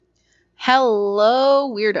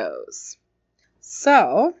Hello, weirdos.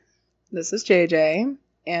 So, this is JJ,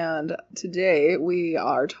 and today we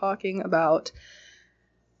are talking about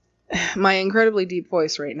my incredibly deep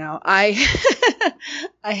voice right now. I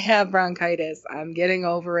have bronchitis. I'm getting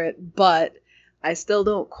over it, but I still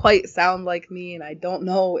don't quite sound like me, and I don't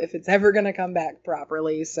know if it's ever going to come back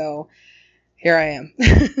properly, so here I am.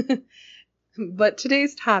 But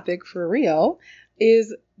today's topic, for real,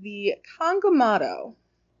 is the Kangamato,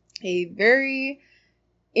 a very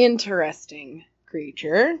interesting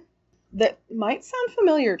creature that might sound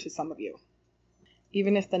familiar to some of you,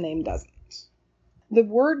 even if the name doesn't. The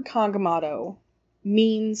word Kangamato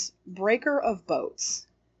means breaker of boats.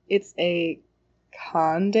 It's a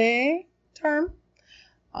Kande term.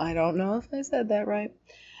 I don't know if I said that right.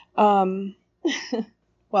 Well,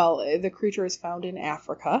 the creature is found in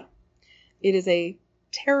Africa. It is a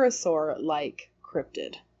pterosaur-like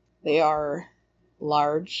cryptid. They are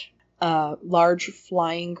large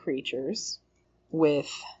flying creatures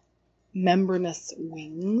with membranous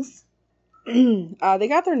wings. They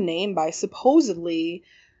got their name by supposedly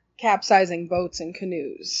capsizing boats and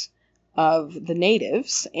canoes of the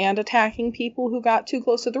natives and attacking people who got too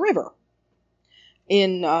close to the river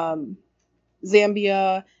in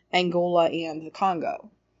Zambia, Angola, and the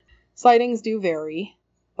Congo. Sightings do vary,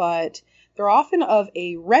 but they're often of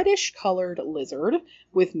a reddish-colored lizard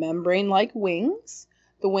with membrane-like wings.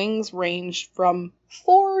 The wings range from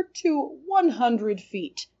 4 to 100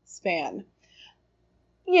 feet span.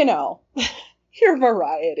 You know, your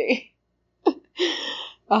variety.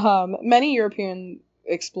 Many European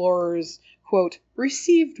explorers, quote,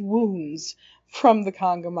 received wounds from the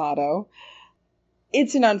Kangamato.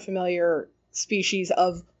 It's an unfamiliar species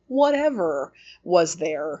of whatever was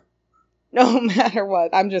there. No matter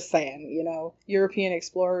what. I'm just saying, European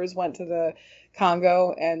explorers went to the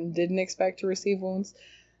Congo and didn't expect to receive wounds.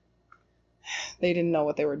 They didn't know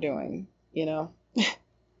what they were doing,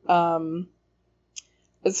 But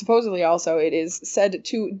supposedly also it is said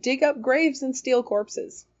to dig up graves and steal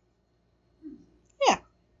corpses. Yeah.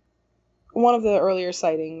 One of the earlier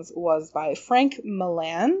sightings was by Frank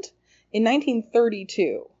Milland in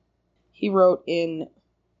 1932. He wrote in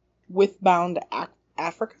Withbound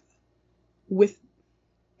Africa.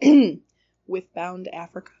 Withbound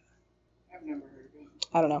Africa. I've never heard of it.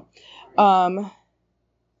 I don't know.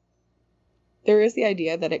 There is the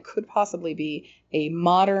idea that it could possibly be a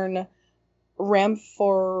modern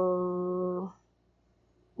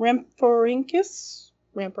Ramphorhynchus?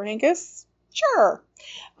 Sure.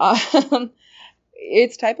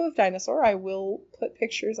 Its type of dinosaur. I will put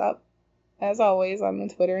pictures up, as always, on the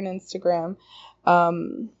Twitter and Instagram.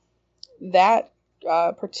 That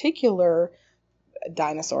particular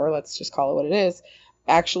dinosaur, let's just call it what it is,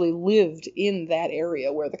 actually lived in that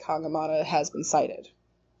area where the Kangamato has been sighted.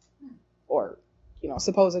 Or,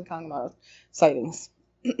 supposed Kangamato sightings.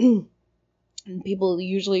 And people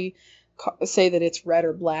usually say that it's red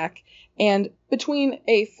or black. And between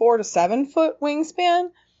a 4 to 7 foot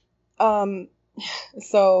wingspan,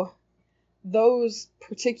 so those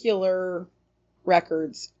particular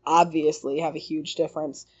records obviously have a huge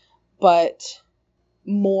difference, but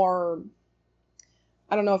more,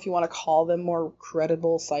 I don't know if you want to call them more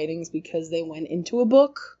credible sightings because they went into a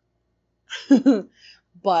book,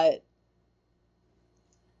 but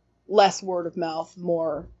less word of mouth,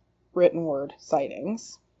 more written word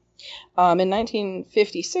sightings. In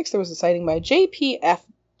 1956, there was a sighting by J.P.F.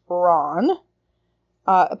 Braun.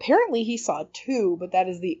 Apparently he saw 2, but that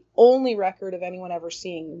is the only record of anyone ever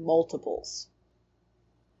seeing multiples.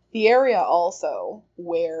 The area also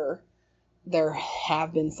where there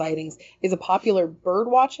have been sightings is a popular bird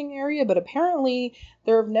watching area, but apparently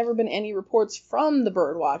there have never been any reports from the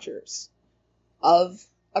bird watchers of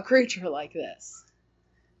a creature like this.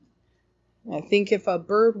 I think if a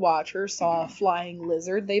bird watcher saw a flying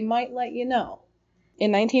lizard, they might let you know.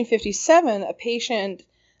 In 1957, a patient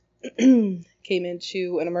came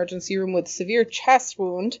into an emergency room with severe chest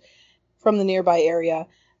wound from the nearby area,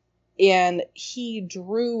 and he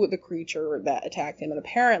drew the creature that attacked him, and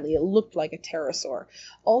apparently it looked like a pterosaur.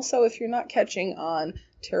 Also, if you're not catching on,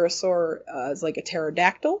 pterosaur is like a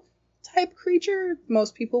pterodactyl type creature.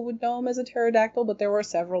 Most people would know him as a pterodactyl, but there were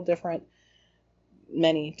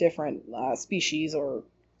many different species or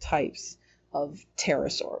types of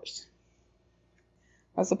pterosaurs.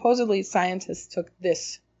 Supposedly, scientists took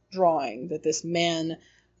this drawing that this man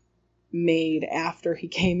made after he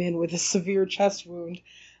came in with a severe chest wound.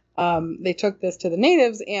 They took this to the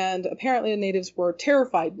natives, and apparently the natives were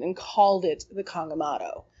terrified and called it the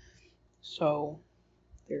Kangamato. So,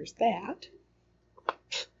 there's that.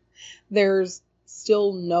 There's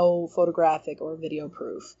still no photographic or video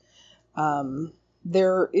proof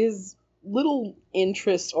There is little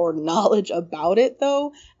interest or knowledge about it,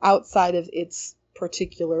 though, outside of its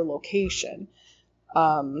particular location.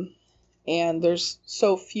 And there's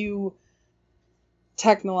so few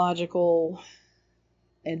technological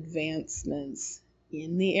advancements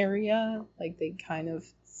in the area. Like, they kind of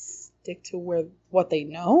stick to what they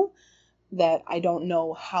know, that I don't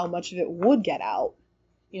know how much of it would get out,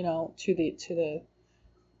 to the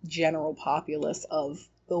general populace of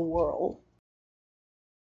the world.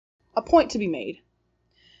 A point to be made.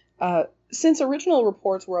 Since original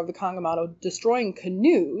reports were of the Kongomato destroying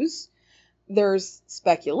canoes, there's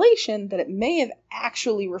speculation that it may have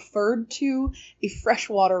actually referred to a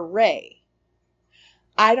freshwater ray.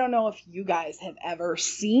 I don't know if you guys have ever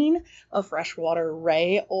seen a freshwater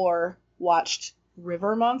ray or watched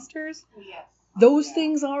river monsters. Yes. Those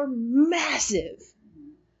things are massive.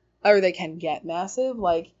 Mm-hmm. Or they can get massive.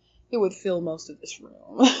 Like, it would fill most of this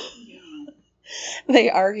room. They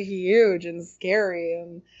are huge and scary.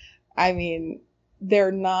 And, I mean,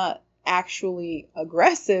 they're not actually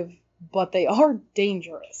aggressive, but they are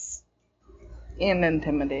dangerous. And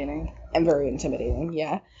intimidating. And very intimidating,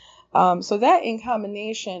 yeah. So that, in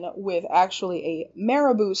combination with actually a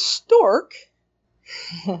marabou stork,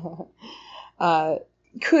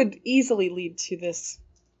 could easily lead to this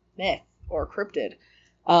myth or cryptid.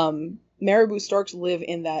 Marabou storks live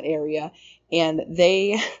in that area, and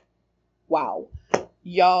wow.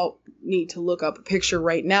 Y'all need to look up a picture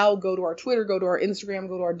right now. Go to our Twitter, go to our Instagram,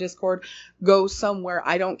 go to our Discord, go somewhere.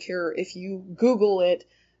 I don't care if you Google it,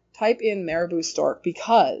 type in marabou stork,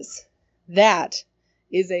 because that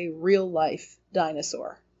is a real life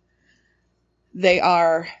dinosaur. They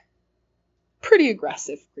are pretty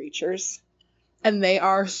aggressive creatures, and they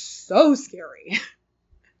are so scary.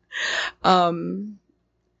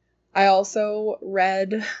 I also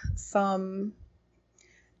read some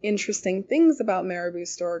interesting things about marabou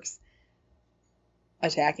storks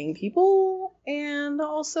attacking people and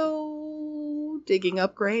also digging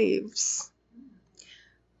up graves,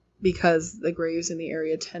 because the graves in the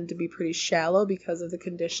area tend to be pretty shallow because of the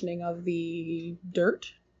conditioning of the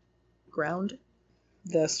ground.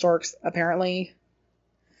 The storks apparently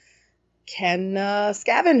can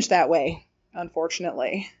scavenge that way,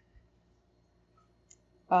 unfortunately.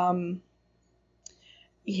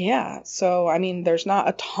 Yeah, so, I mean, there's not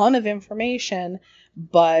a ton of information,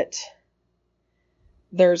 but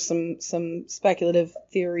there's some speculative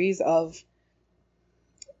theories of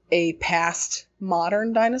a past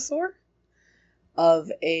modern dinosaur,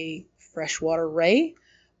 of a freshwater ray,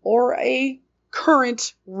 or a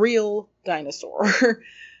current real dinosaur.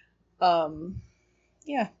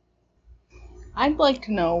 Yeah. I'd like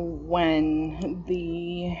to know when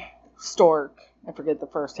the stork, I forget the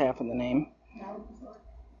first half of the name.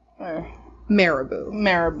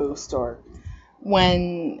 Marabou stork.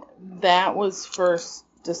 When that was first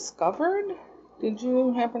discovered? Did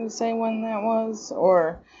you happen to say when that was?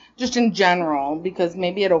 Or just in general? Because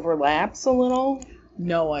maybe it overlaps a little?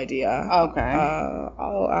 No idea. Okay.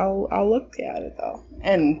 I'll look at it, though.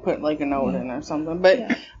 And put like a note in or something.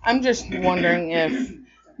 But I'm just wondering if...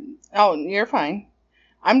 Oh, you're fine.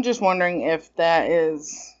 I'm just wondering if that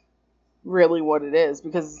is really what it is,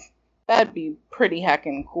 because that'd be pretty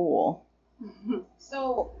heckin' cool.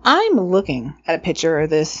 So I'm looking at a picture of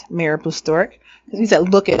this marabou stork, because he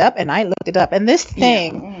said look it up, and I looked it up, and this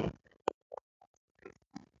thing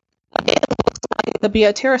it looks like it could be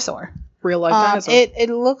a pterosaur, real life dinosaur. It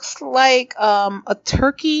looks like a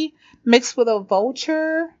turkey mixed with a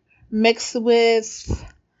vulture mixed with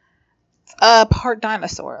a part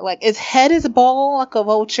dinosaur. Like, its head is bald like a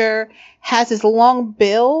vulture, has this long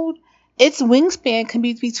bill. Its wingspan can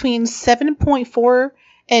be between 7.4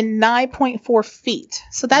 and 9.4 feet.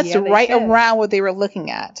 So that's around what they were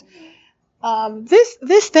looking at.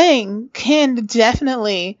 This thing can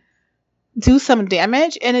definitely do some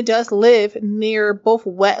damage, and it does live near both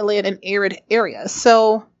wetland and arid areas.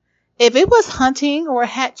 So if it was hunting or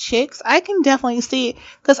had chicks, I can definitely see it.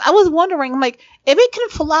 Because I was wondering, like, if it can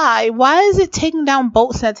fly, why is it taking down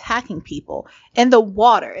boats and attacking people in the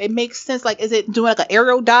water? It makes sense. Like, is it doing like an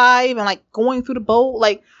aerial dive and like going through the boat?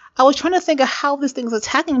 Like, I was trying to think of how this thing's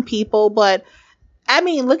attacking people, but I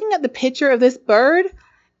mean, looking at the picture of this bird,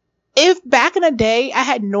 if back in the day I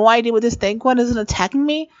had no idea what this thing was attacking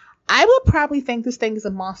me, I would probably think this thing is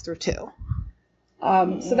a monster too.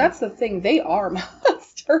 So that's the thing. They are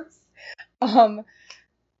monsters.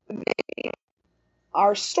 They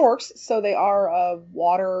are storks, so they are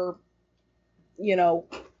water,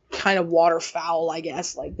 kind of waterfowl, I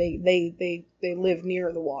guess. Like, they live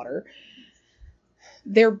near the water.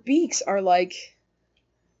 Their beaks are like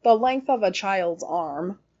the length of a child's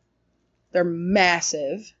arm, They're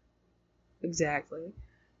massive. Exactly.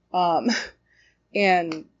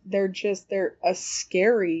 And they're a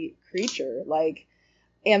scary creature. Like,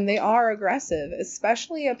 and they are aggressive,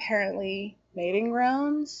 especially apparently mating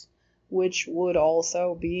grounds, which would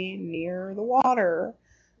also be near the water.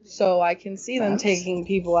 So I can see them taking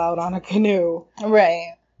people out on a canoe.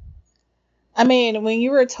 Right. I mean, when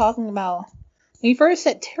you were talking about, when you first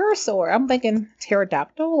said pterosaur, I'm thinking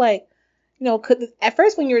pterodactyl. Like, at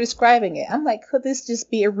first when you were describing it, I'm like, could this just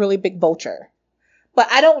be a really big vulture?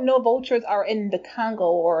 But I don't know vultures are in the Congo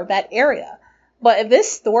or that area. But if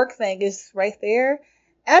this stork thing is right there,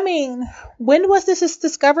 I mean, when was this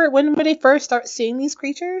discovered? When did they first start seeing these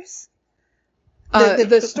creatures?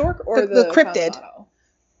 The stork or the cryptid?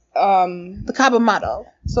 The Kabamato.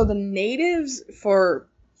 So the natives, for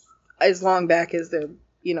as long back as their,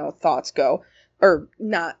 thoughts go, or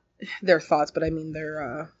not their thoughts, but I mean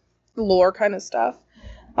their lore kind of stuff.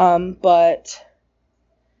 But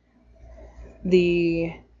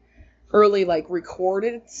the early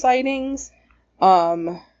recorded sightings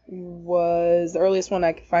was the earliest one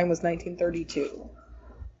I could find was 1932.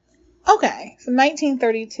 Okay, so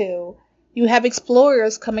 1932, you have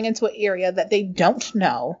explorers coming into an area that they don't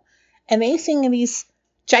know, and they seeing these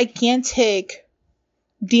gigantic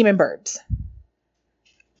demon birds.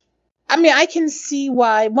 I mean, I can see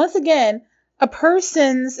why, once again, a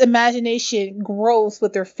person's imagination grows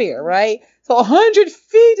with their fear, right? So 100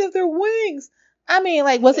 feet of their wings. I mean,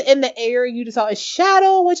 was it in the air? You just saw a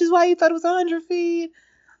shadow, which is why you thought it was 100 feet.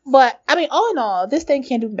 But, I mean, all in all, this thing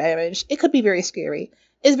can do damage. It could be very scary.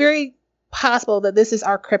 It's very possible that this is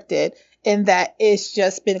our cryptid and that it's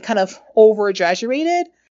just been kind of over-exaggerated.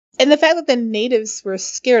 And the fact that the natives were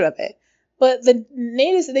scared of it. But the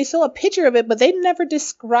natives, they saw a picture of it, but they never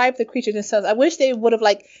described the creature themselves. I wish they would have,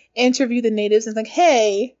 interviewed the natives and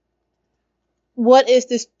hey, what is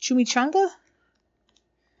this Chimichanga?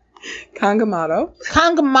 Kangamato.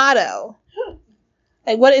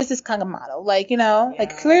 What is this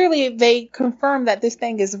Kangamato? Clearly they confirmed that this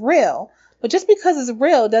thing is real. But just because it's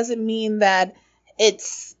real doesn't mean that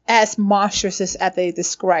it's as monstrous as they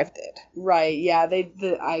described it. Right, yeah.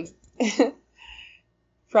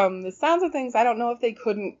 From the sounds of things, I don't know if they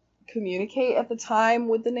couldn't communicate at the time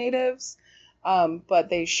with the natives, but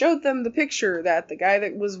they showed them the picture that the guy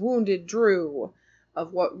that was wounded drew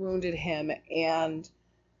of what wounded him, and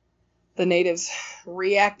the natives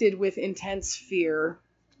reacted with intense fear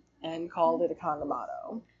and called it a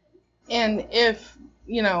Kangamato. And if,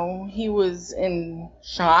 he was in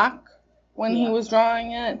shock when he was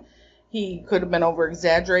drawing it, he could have been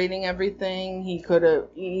over-exaggerating everything. He could have,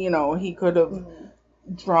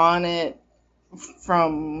 drawn it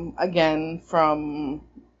from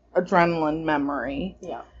adrenaline memory.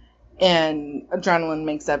 Yeah. And adrenaline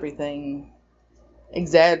makes everything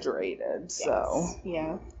exaggerated, yes. So.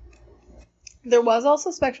 Yeah. There was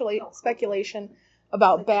also speculation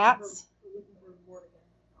about bats.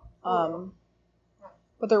 But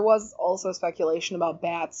there was also speculation about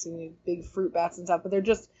bats and big fruit bats and stuff, but they're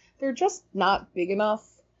just not big enough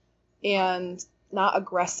and not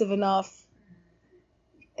aggressive enough.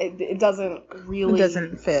 It doesn't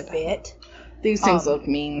fit. These things look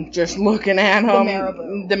mean. Just looking at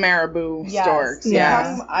them. The marabou yes. storks.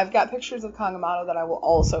 Yeah. I've got pictures of Kangamato that I will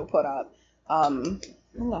also put up. Does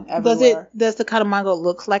the Kangamato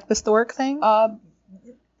look like the stork thing?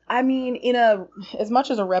 I mean, as much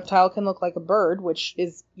as a reptile can look like a bird, which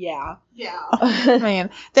is yeah. Man,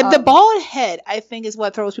 the bald head I think is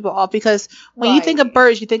what throws people off, because when you think of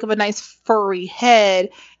birds, you think of a nice furry head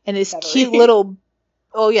and this cute little.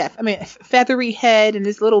 Oh, yeah. I mean, feathery head and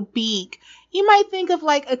this little beak. You might think of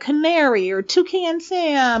a canary or Toucan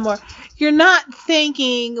Sam, or you're not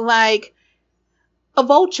thinking a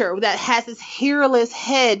vulture that has this hairless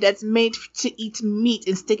head that's made to eat meat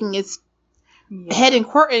and sticking its head in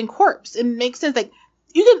corpse. It makes sense.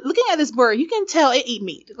 Looking at this bird, you can tell it eat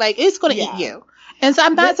meat. It's going to eat you. And so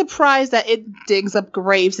I'm not surprised that it digs up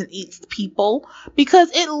graves and eats people,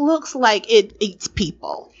 because it looks like it eats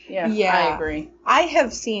people. Yeah, I agree. I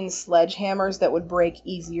have seen sledgehammers that would break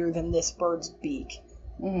easier than this bird's beak.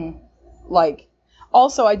 Mm-hmm.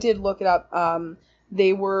 Also, I did look it up.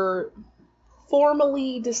 They were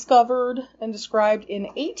formally discovered and described in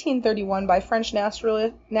 1831 by French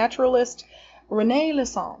naturalist René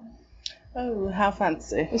Lasson. Oh, how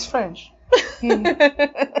fancy. It's French.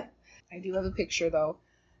 I do have a picture, though,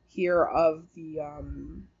 here of the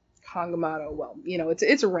Kangamato. Well,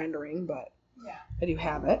 it's a rendering, but I do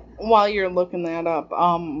have it. While you're looking that up,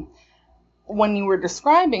 when you were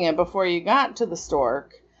describing it before you got to the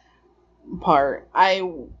stork part, I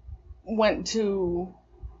went to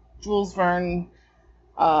Jules Verne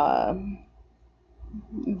Journey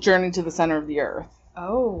to the Center of the Earth.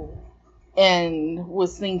 Oh. And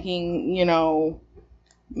was thinking,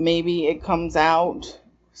 maybe it comes out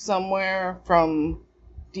somewhere from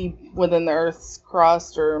deep within the Earth's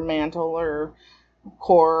crust or mantle or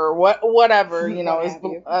core or whatever,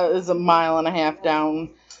 is a mile and a half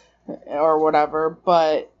down or whatever.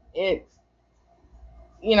 But it,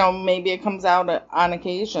 maybe it comes out on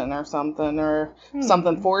occasion or something, or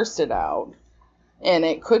something forced it out. And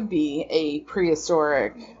it could be a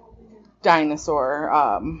prehistoric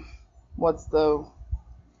dinosaur. What's the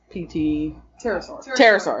PT?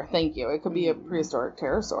 Pterosaur. Thank you. It could be a prehistoric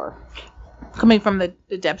pterosaur. Coming from the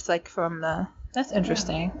depths, That's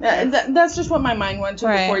interesting. That's just what my mind went to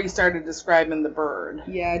before you started describing the bird.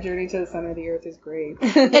 Yeah, Journey to the Center of the Earth is great.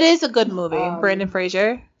 It is a good movie. Brendan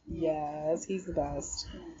Fraser. Yes, he's the best.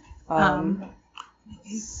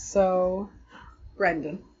 So,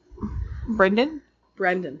 Brendan Fraser.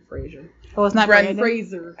 Oh, it's not Brendan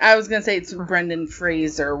Fraser. I was gonna say it's Brendan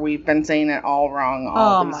Fraser. We've been saying it all wrong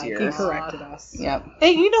all these years. He corrected us. Yep.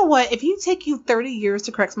 And you know what? If you take you 30 years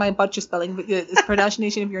to correct my butcher spelling, the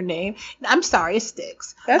pronunciation of your name, I'm sorry, it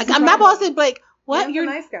sticks. I'm not supposed to say what you're a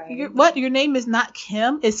nice guy. Your name is not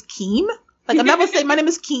Kim, it's Keem. I'm not supposed to say my name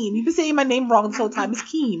is Keem. You've been saying my name wrong this whole time. It's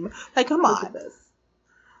Keem. Come on.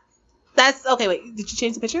 That's okay. Wait, did you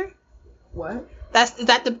change the picture? What? Is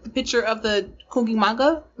that the picture of the Kungi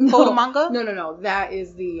manga? Photo manga? No. That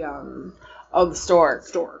is the the stork.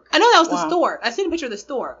 Stork. I know that was the stork. I seen a picture of the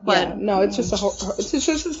stork, but yeah, no, it's just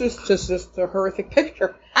just a horrific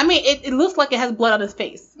picture. I mean, it looks like it has blood on his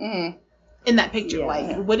face in that picture.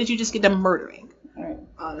 Yeah. What did you just get them murdering? Right.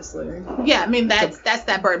 Honestly. Yeah, I mean that's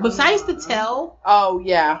that bird. Besides the tail. Oh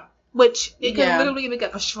yeah. Which it could literally be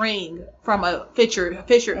like a string from a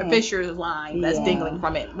fisher's line that's dangling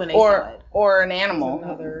from it when they saw it. Or an animal.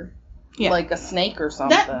 Like a snake or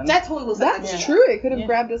something. That totally was That's true. It could have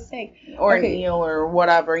grabbed a snake. Or an eel or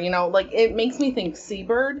whatever. It makes me think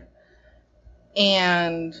seabird.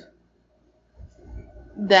 And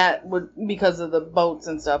that would, because of the boats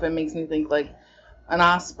and stuff, it makes me think like an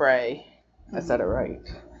osprey. I said it right.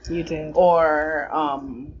 You did. Or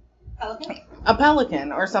Pelican? A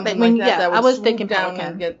pelican or something like that. That would I was thinking down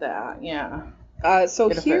pelican. And get that, yeah. So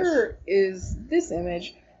here is this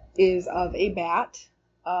image is of a bat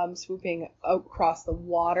swooping across the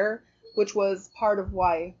water, which is part of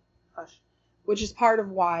why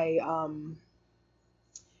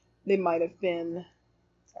they might have been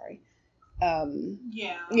a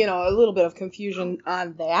little bit of confusion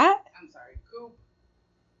on that. I'm sorry, Coop.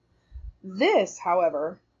 This,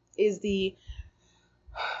 however, is the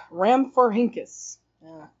Rhamphorhynchus.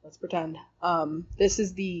 Let's pretend. This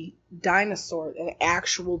is the dinosaur, an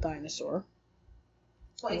actual dinosaur.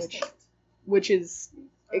 Which is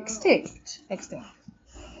extinct.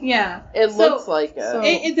 Yeah. It looks like it.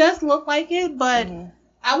 It does look like it, but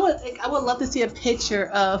I would love to see a picture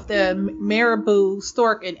of the marabou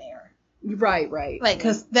stork in air. Right.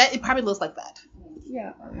 Because it probably looks like that.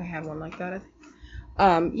 Yeah, I had one like that, I think.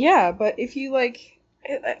 Yeah, but if you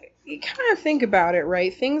you kind of think about it,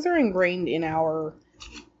 right? Things are ingrained in our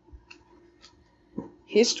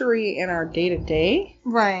history and our day-to-day.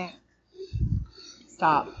 Right.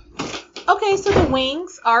 Stop. Okay, so the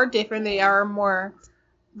wings are different. They are more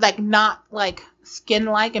not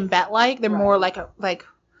skin-like and bat-like. They're more like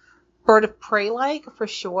bird of prey-like for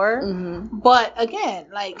sure. Mm-hmm. But again,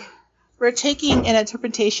 we're taking an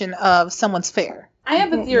interpretation of someone's fare. I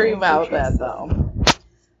have a theory about that though.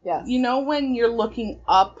 Yes. When you're looking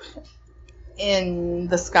up in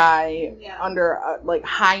the sky under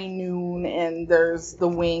high noon and there's the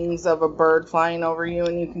wings of a bird flying over you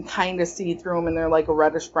and you can kind of see through them and they're like a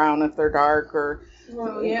reddish brown if they're dark or it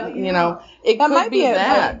that could might be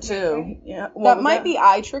that too. Yeah. That might be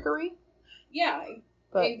eye trickery. Yeah.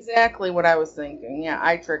 But exactly what I was thinking. Yeah,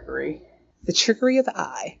 eye trickery. The trickery of the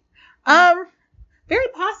eye. Very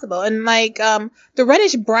possible. And the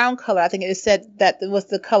reddish brown color, I think it said that it was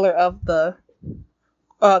the color of the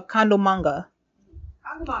Kondomanga.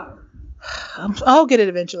 I'll get it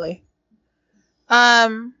eventually.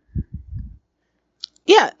 Yeah,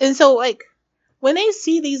 and so when they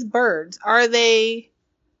see these birds, are they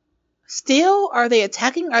still? Are they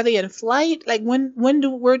attacking? Are they in flight?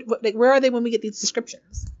 Where are they when we get these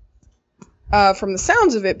descriptions? From the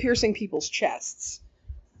sounds of it, piercing people's chests.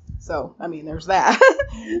 So, I mean, there's that.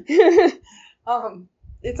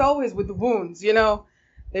 It's always with the wounds,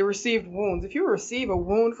 They received wounds. If you receive a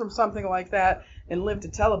wound from something like that and live to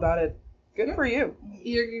tell about it, good for you.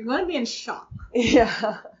 You're going to be in shock.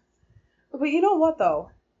 Yeah. But you know what,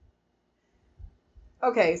 though?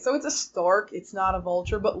 Okay, so it's a stork. It's not a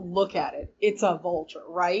vulture, but look at it. It's a vulture,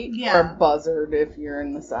 right? Yeah. Or a buzzard if you're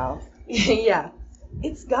in the South. Yeah.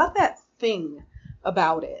 It's got that thing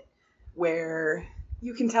about it where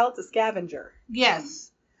you can tell it's a scavenger.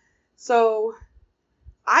 Yes. So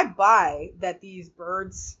I buy that these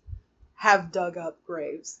birds have dug up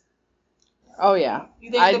graves. Oh, yeah.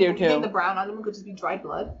 You think I the, do, you think the too. brown animal could just be dried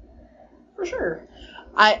blood? For sure.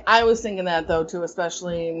 I was thinking that, though, too,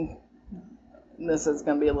 especially, this is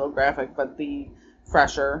going to be a little graphic, but the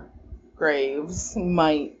fresher graves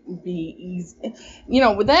might be easy. You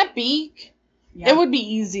know, with that beak, it would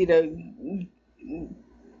be easy to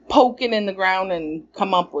poke it in the ground and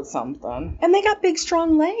come up with something. And they got big,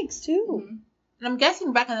 strong legs, too. Mm-hmm. And I'm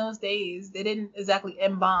guessing back in those days, they didn't exactly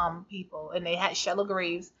embalm people, and they had shallow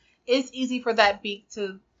graves. It's easy for that beak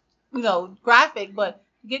to, graphic, but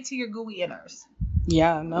get to your gooey inners.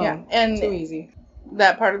 Yeah, no. Yeah, and too easy.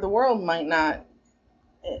 That part of the world might not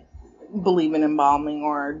believe in embalming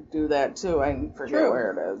or do that, too. I forget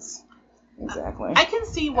where it is. Exactly. I can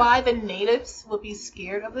see why the natives would be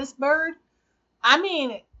scared of this bird. I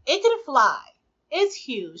mean, it can fly. It's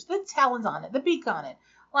huge. The talons on it, the beak on it.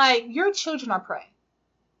 Like, your children are prey.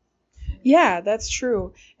 Yeah, that's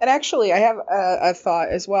true. And actually, I have a thought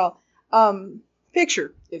as well.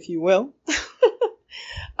 Picture, if you will.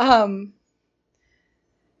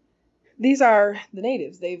 These are the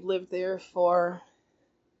natives. They've lived there for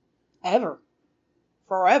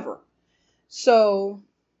forever. So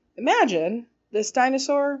imagine this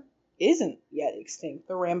dinosaur isn't yet extinct,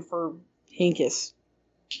 the Ramphorhynchus.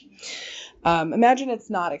 Imagine it's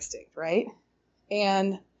not extinct, right?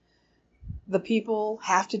 And the people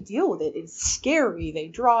have to deal with it. It's scary. They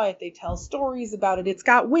draw it. They tell stories about it. It's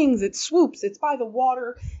got wings. It swoops. It's by the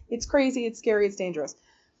water. It's crazy. It's scary. It's dangerous.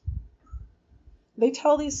 They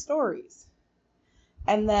tell these stories.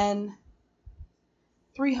 And then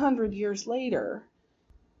 300 years later,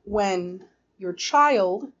 when your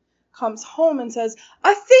child comes home and says,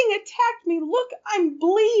 "A thing attacked me. Look, I'm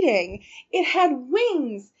bleeding. It had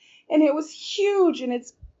wings and it was huge and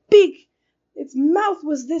its beak, its mouth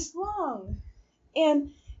was this long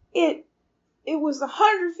and it was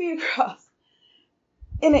 100 feet across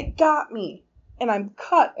and it got me and I'm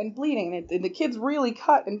cut and bleeding and the kid's really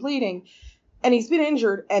cut and bleeding and he's been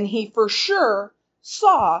injured and he for sure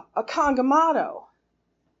saw a Kangamato."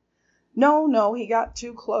 No, he got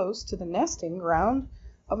too close to the nesting ground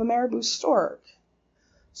of a marabou stork.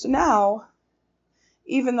 So now,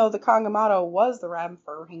 even though the Kangamato was the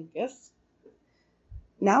Ramphorhynchus,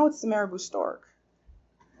 now it's the marabou stork.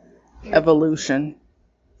 Evolution.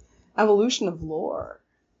 Evolution of lore.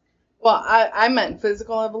 Well, I meant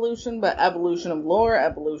physical evolution, but evolution of lore,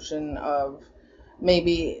 evolution of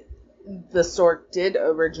maybe the stork did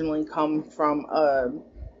originally come from a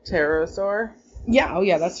pterosaur. Yeah, oh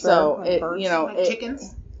yeah, that's so fair. it, birds. Like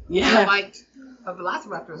chickens. Yeah. Like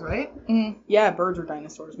velociraptors, right? Mm. Yeah, birds are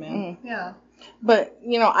dinosaurs, man. Mm. Yeah. But,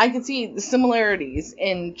 I can see the similarities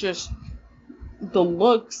in just the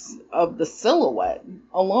looks of the silhouette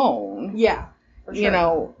alone. Yeah, for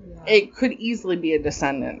sure. It could easily be a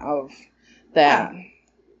descendant of that. Yeah.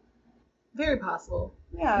 Very possible.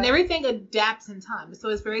 Yeah. And everything adapts in time. So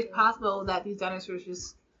it's very possible that these dinosaurs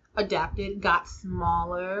just adapted, got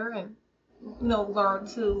smaller, and, learned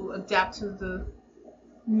to adapt to the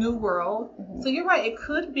new world. Mm-hmm. So you're right. It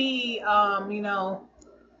could be,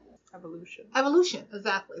 Evolution. Evolution,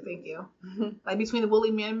 exactly. Thank you. Mm-hmm. Like between the woolly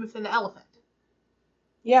mammoth and the elephant.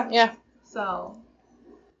 Yeah. So,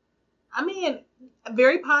 I mean,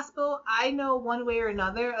 very possible. I know one way or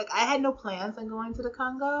another. Like, I had no plans on going to the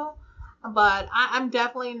Congo, but I'm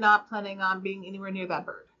definitely not planning on being anywhere near that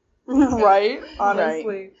bird. Right? Honestly.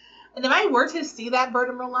 Right. And if I were to see that bird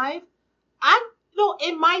in real life,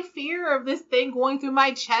 in my fear of this thing going through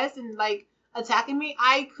my chest and, like, attacking me,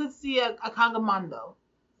 I could see a Congamando.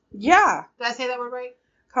 Yeah. Did I say that word right?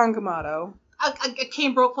 Kangamato. I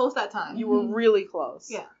came real close that time. You were really close.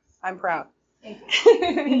 Yeah. I'm proud.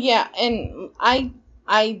 Yeah, and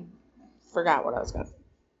I forgot what I was going to say.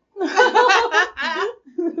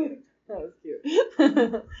 That was cute.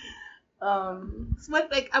 So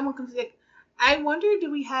what, like, I'm confused. Like, I wonder,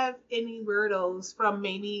 do we have any weirdos from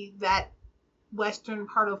maybe that western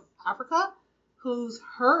part of Africa who's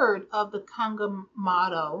heard of the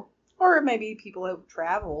Kangamato? Or maybe people have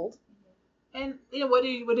traveled. And what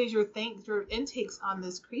is your intakes on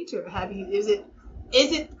this creature? Is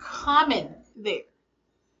it common there?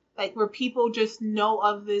 Like, where people just know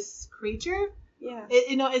of this creature? Yeah.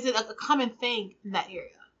 Is it a common thing in that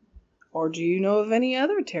area? Or do you know of any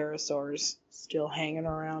other pterosaurs still hanging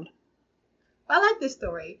around? I like this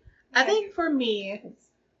story. I think for me,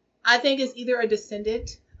 I think it's either a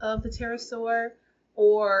descendant of the pterosaur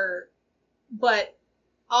but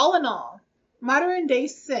all in all, modern day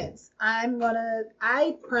sense,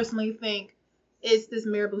 I personally think it's this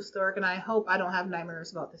marabou stork, and I hope I don't have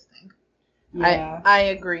nightmares about this thing. Yeah. I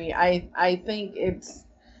agree. I think it's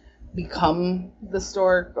become the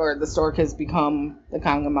stork, or the stork has become the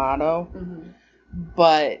Kangamato. Mm-hmm.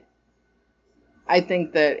 But I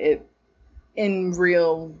think that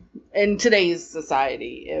in today's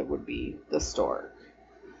society, it would be the stork.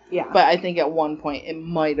 Yeah. But I think at one point it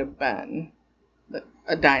might have been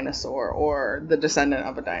a dinosaur or the descendant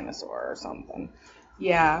of a dinosaur or something.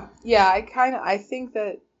 Yeah. Yeah, I think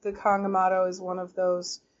that the Kangamato is one of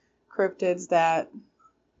those cryptids that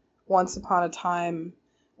once upon a time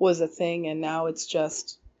was a thing, and now it's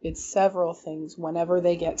several things whenever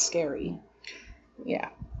they get scary. Yeah,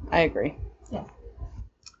 I agree. Yeah.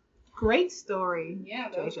 Great story. Yeah,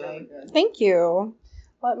 that was really good. Thank you.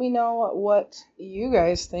 Let me know what you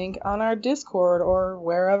guys think on our Discord or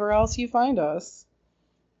wherever else you find us.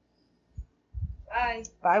 Bye.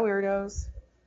 Bye, weirdos.